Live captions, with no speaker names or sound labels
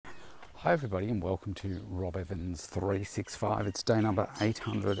Hi everybody and welcome to Rob Evans 365. It's day number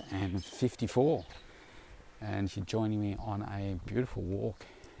 854 and you're joining me on a beautiful walk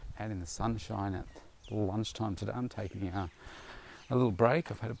out in the sunshine at lunchtime today. I'm taking a little break.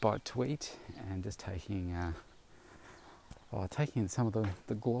 I've had a bite to eat and just taking in some of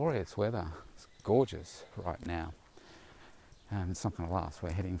the glorious weather. It's gorgeous right now. It's not going to last. We're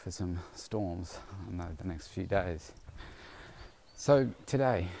heading for some storms in the next few days. So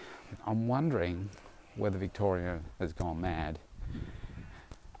today I'm wondering whether Victoria has gone mad.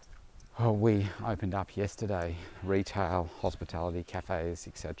 We opened up yesterday, retail, hospitality, cafes,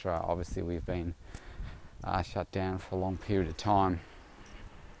 etc. Obviously we've been shut down for a long period of time.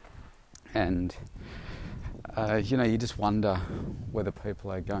 And, you just wonder whether people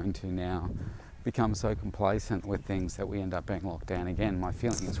are going to now become so complacent with things that we end up being locked down again. My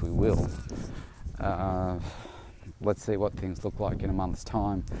feeling is we will. Let's see what things look like in a month's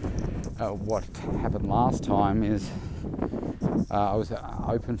time. What happened last time is I was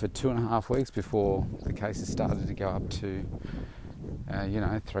open for 2.5 weeks before the cases started to go up to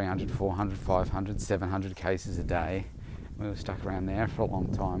 300, 400, 500, 700 cases a day. We were stuck around there for a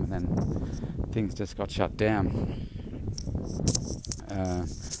long time and then things just got shut down.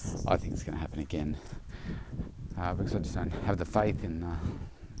 I think it's going to happen again because I just don't have the faith in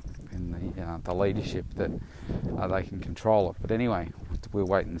the leadership that they can control it. But anyway, we'll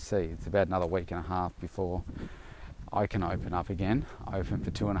wait and see. It's about another week and a half before I can open up again. Open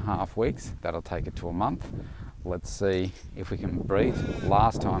for 2.5 weeks. That'll take it to a month. Let's see if we can beat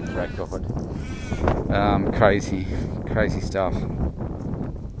last time's record. Crazy stuff.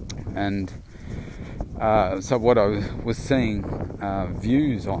 And so what I was seeing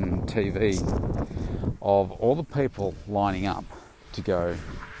views on TV of all the people lining up to go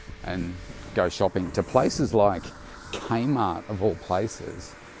shopping to places like Kmart of all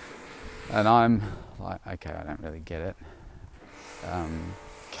places, and I'm like, okay, I don't really get it.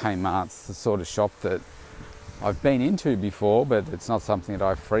 Kmart's the sort of shop that I've been into before, but it's not something that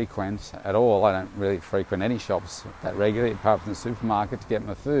I frequent at all. I don't really frequent any shops that regularly apart from the supermarket to get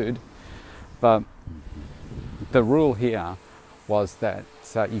my food. But the rule here was that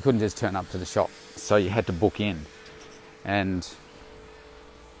you couldn't just turn up to the shop, so you had to book in. And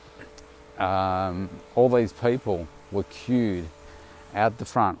all these people were queued out the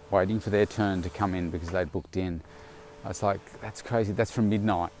front waiting for their turn to come in because they'd booked in. I was like, that's crazy. That's from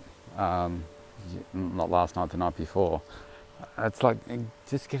midnight. Not last night, the night before. It's like,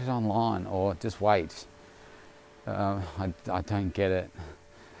 just get it online or just wait. I don't get it.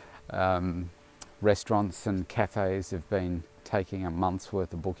 Restaurants and cafes have been taking a month's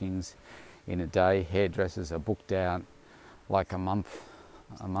worth of bookings in a day. Hairdressers are booked out like a month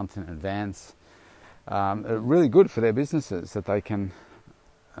in advance. Really good for their businesses that they can,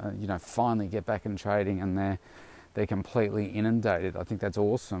 finally get back in trading, and they're completely inundated. I think that's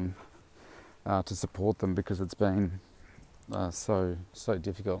awesome to support them because it's been so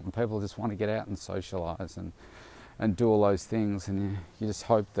difficult, and people just want to get out and socialise and do all those things, and you just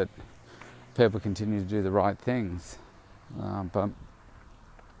hope that people continue to do the right things. But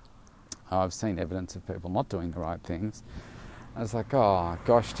I've seen evidence of people not doing the right things. I was like, oh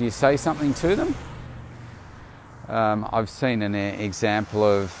gosh, do you say something to them? I've seen an example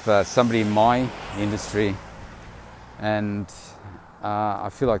of somebody in my industry, and I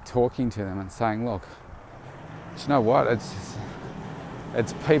feel like talking to them and saying, look, do you know what?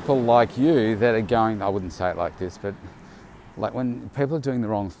 It's people like you that are going, I wouldn't say it like this, but like when people are doing the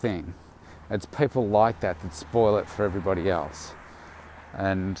wrong thing, it's people like that spoil it for everybody else.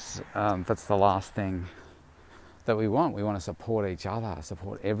 And that's the last thing that we want. We want to support each other,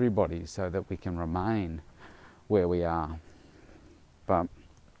 support everybody so that we can remain where we are. But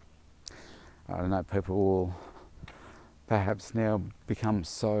I don't know, people will perhaps now become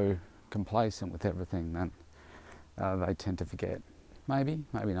so complacent with everything that they tend to forget. Maybe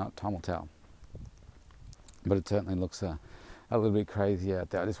not, time will tell. But it certainly looks a little bit crazy out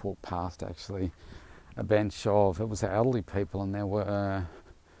there. I just walked past actually a bench of, it was elderly people, and there were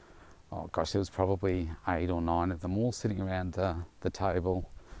there was probably 8 or 9 of them all sitting around the table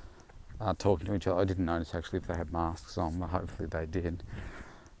talking to each other. I didn't notice actually if they had masks on, but hopefully they did.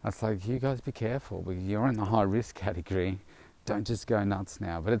 I was like, you guys be careful, because you're in the high risk category. Don't just go nuts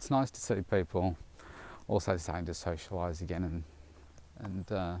now. But it's nice to see people also starting to socialise again and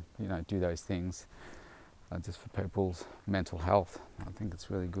do those things just for people's mental health. I think it's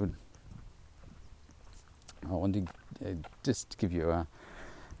really good. I wanted to just give you a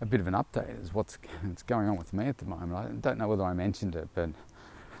bit of an update as what's going on with me at the moment. I don't know whether I mentioned it, but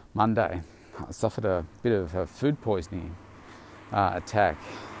Monday I suffered a bit of food poisoning attack,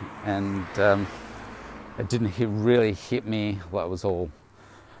 and it didn't really hit me. Well, it was all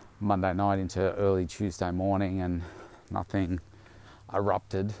Monday night into early Tuesday morning, and nothing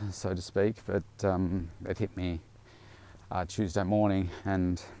erupted, so to speak, but it hit me Tuesday morning,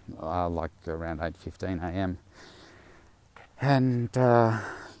 and like around 8:15 a.m. And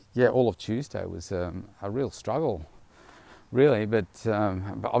all of Tuesday was a real struggle, really, but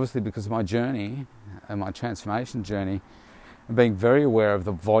obviously because of my journey and my transformation journey, and being very aware of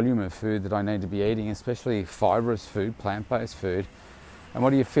the volume of food that I need to be eating, especially fibrous food, plant-based food. And what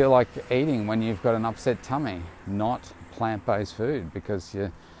do you feel like eating when you've got an upset tummy? Not plant-based food, because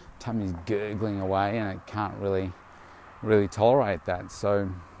your tummy's gurgling away and it can't really tolerate that. So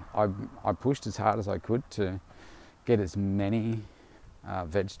I pushed as hard as I could to get as many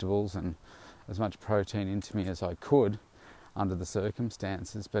vegetables and as much protein into me as I could under the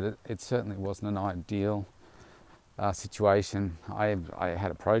circumstances, but it certainly wasn't an ideal situation. I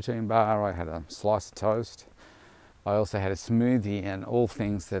had a protein bar, I had a slice of toast, I also had a smoothie, and all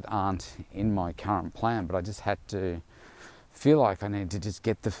things that aren't in my current plan, but I just had to feel like I needed to just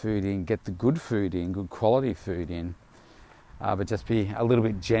get the food in, get the good food in, good quality food in, but just be a little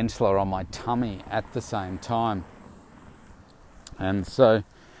bit gentler on my tummy at the same time. And so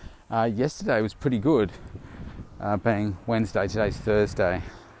yesterday was pretty good, being Wednesday, today's Thursday,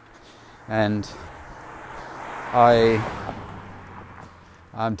 and I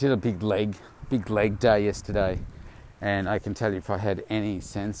did a big leg day yesterday, and I can tell you, if I had any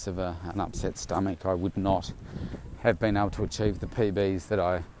sense of an upset stomach, I would not have been able to achieve the PBs that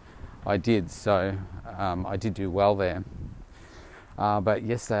I did. So I did do well there. But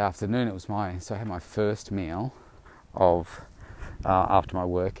yesterday afternoon I had my first meal of after my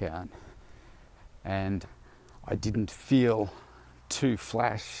workout, and I didn't feel too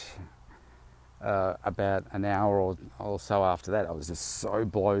flash. About an hour or so after that, I was just so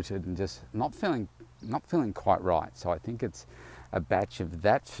bloated and just not feeling quite right. So I think it's a batch of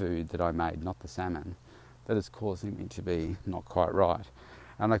that food that I made, not the salmon, that is causing me to be not quite right.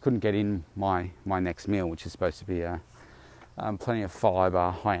 And I couldn't get in my next meal, which is supposed to be plenty of fibre,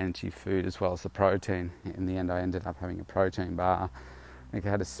 high energy food, as well as the protein. In the end, I ended up having a protein bar. I think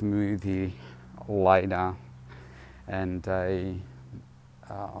I had a smoothie later, and I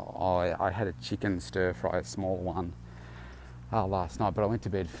had a chicken stir fry, a small one, last night, but I went to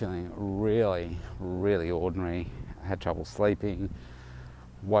bed feeling really, really ordinary. I had trouble sleeping,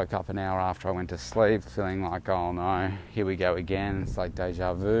 woke up an hour after I went to sleep feeling like, oh no, here we go again, it's like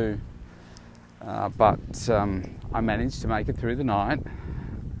deja vu. But I managed to make it through the night,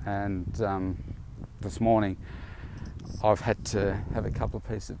 and this morning I've had to have a couple of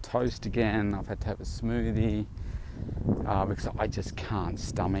pieces of toast again. I've had to have a smoothie, because I just can't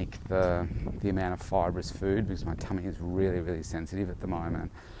stomach the amount of fibrous food, because my tummy is really, really sensitive at the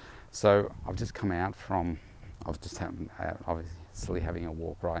moment. So I've just come out from, obviously having a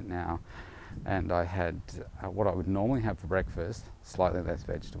walk right now, and I had what I would normally have for breakfast, slightly less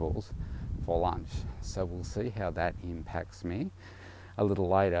vegetables, for lunch. So we'll see how that impacts me a little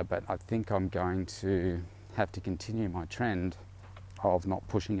later, but I think I'm going to have to continue my trend of not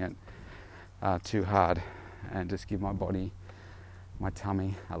pushing it too hard, and just give my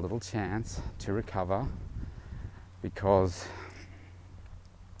tummy a little chance to recover, because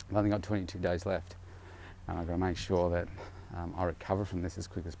I've only got 22 days left, and I've got to make sure that I recover from this as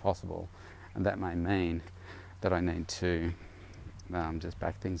quick as possible. And that may mean that I need to just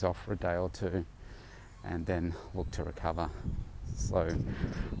back things off for a day or two and then look to recover. So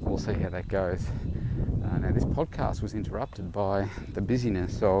we'll see how that goes. Now, this podcast was interrupted by the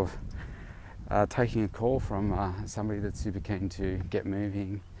busyness of taking a call from somebody that's super keen to get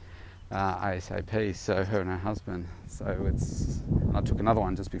moving ASAP, so her and her husband. So I took another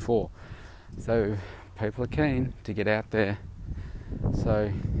one just before. So people are keen to get out there.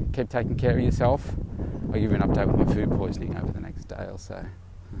 So keep taking care of yourself. I'll give you an update with my food poisoning over the next day or so.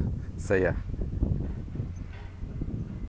 See ya.